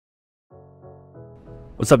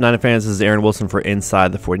What's up, Niner fans? This is Aaron Wilson for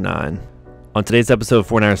Inside the 49. On today's episode of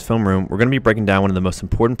 49ers Film Room, we're going to be breaking down one of the most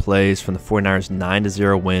important plays from the 49ers'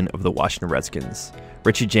 9-0 win over the Washington Redskins.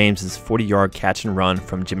 Richie James' 40-yard catch and run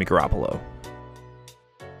from Jimmy Garoppolo.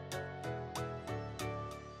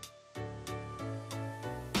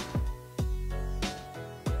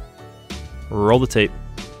 Roll the tape.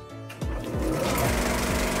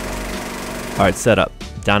 Alright, set up.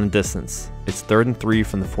 Down and distance. It's 3rd and 3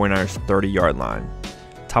 from the 49ers' 30-yard line.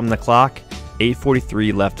 Time on the clock,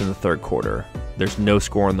 8:43 left in the third quarter. There's no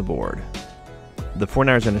score on the board. The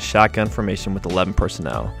 49ers are in a shotgun formation with 11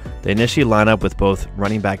 personnel. They initially line up with both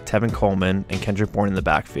running back Tevin Coleman and Kendrick Bourne in the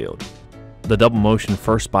backfield. The double motion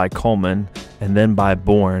first by Coleman and then by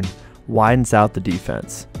Bourne widens out the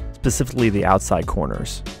defense, specifically the outside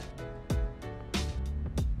corners.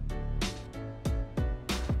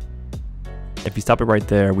 If you stop it right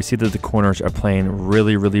there, we see that the corners are playing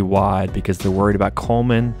really wide because they're worried about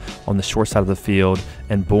Coleman on the short side of the field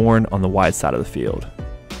and Bourne on the wide side of the field.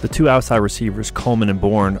 The two outside receivers, Coleman and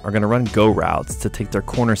Bourne, are going to run go routes to take their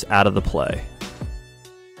corners out of the play.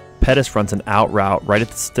 Pettis runs an out route right at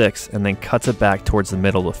the sticks and then cuts it back towards the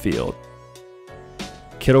middle of the field.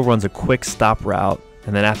 Kittle runs a quick stop route,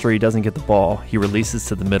 and then after he doesn't get the ball, he releases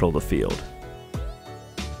to the middle of the field.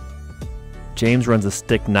 James runs a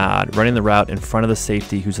stick nod, running the route in front of the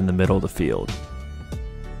safety who's in the middle of the field.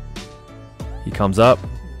 He comes up,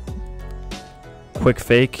 quick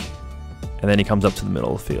fake, and then he comes up to the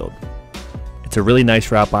middle of the field. It's a really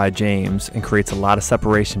nice route by James and creates a lot of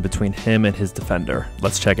separation between him and his defender.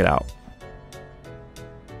 Let's check it out.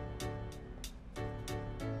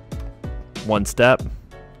 One step,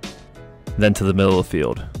 then to the middle of the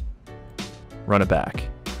field. Run it back.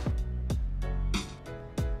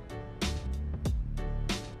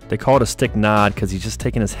 They call it a stick nod because he's just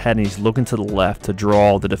taking his head and he's looking to the left to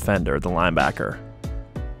draw the defender, the linebacker.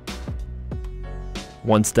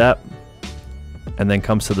 One step, and then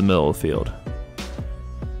comes to the middle of the field.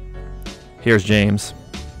 Here's James.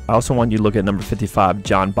 I also want you to look at number 55,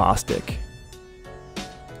 John Bostic.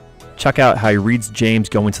 Check out how he reads James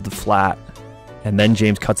going to the flat, and then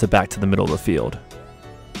James cuts it back to the middle of the field.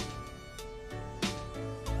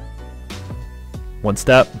 One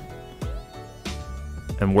step.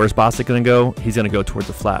 And where's Bostic going to go? He's going to go towards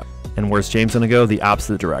the flat. And where's James going to go? The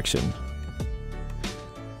opposite direction.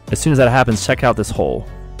 As soon as that happens, check out this hole.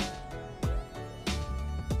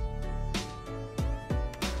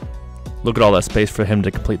 Look at all that space for him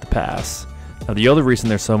to complete the pass. Now, the other reason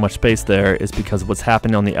there's so much space there is because of what's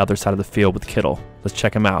happening on the other side of the field with Kittle. Let's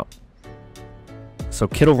check him out. So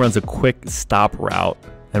Kittle runs a quick stop route,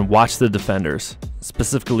 and watch the defenders,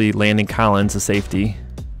 specifically Landon Collins, the safety,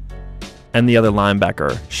 and the other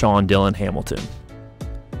linebacker, Sean Dylan Hamilton.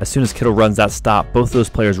 As soon as Kittle runs that stop, both of those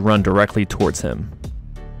players run directly towards him.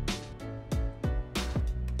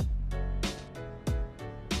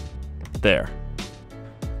 There.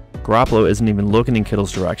 Garoppolo isn't even looking in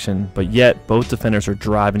Kittle's direction, but yet both defenders are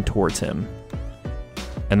driving towards him.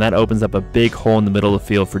 And that opens up a big hole in the middle of the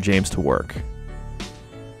field for James to work.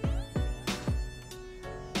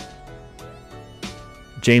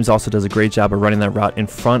 James also does a great job of running that route in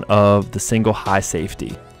front of the single high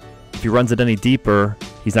safety. If he runs it any deeper,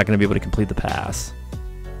 he's not going to be able to complete the pass.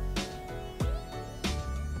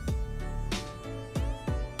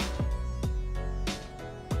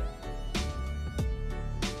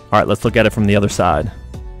 All right, let's look at it from the other side.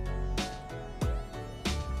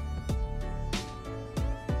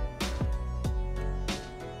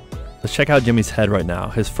 Let's check out Jimmy's head right now.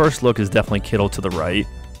 His first look is definitely Kittle to the right.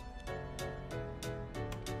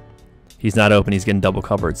 He's not open, he's getting double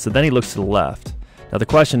covered. So then he looks to the left. Now the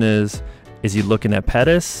question is he looking at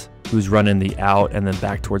Pettis, who's running the out and then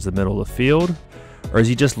back towards the middle of the field? Or is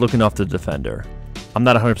he just looking off the defender? I'm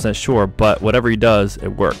not 100% sure, but whatever he does, it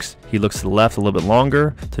works. He looks to the left a little bit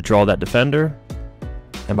longer to draw that defender.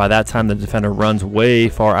 And by that time, the defender runs way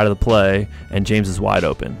far out of the play, and James is wide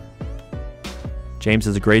open. James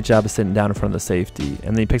does a great job of sitting down in front of the safety,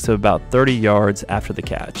 and then he picks up about 30 yards after the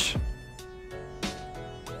catch.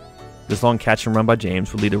 This long catch and run by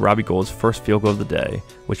James would lead to Robbie Gould's first field goal of the day,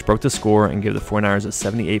 which broke the score and gave the 49ers a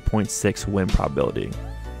 78.6 win probability.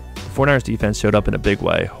 The 49ers defense showed up in a big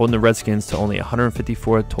way, holding the Redskins to only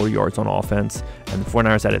 154 total yards on offense, and the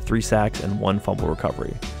 49ers added 3 sacks and 1 fumble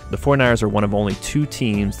recovery. The 49ers are one of only 2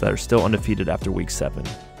 teams that are still undefeated after Week 7.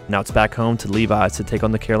 Now it's back home to Levi's to take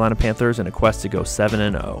on the Carolina Panthers in a quest to go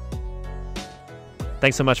 7-0.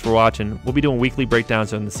 Thanks so much for watching. We'll be doing weekly breakdowns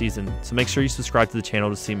during the season, so make sure you subscribe to the channel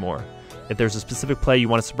to see more. If there's a specific play you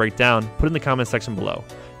want us to break down, put it in the comment section below.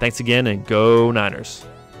 Thanks again, and go Niners.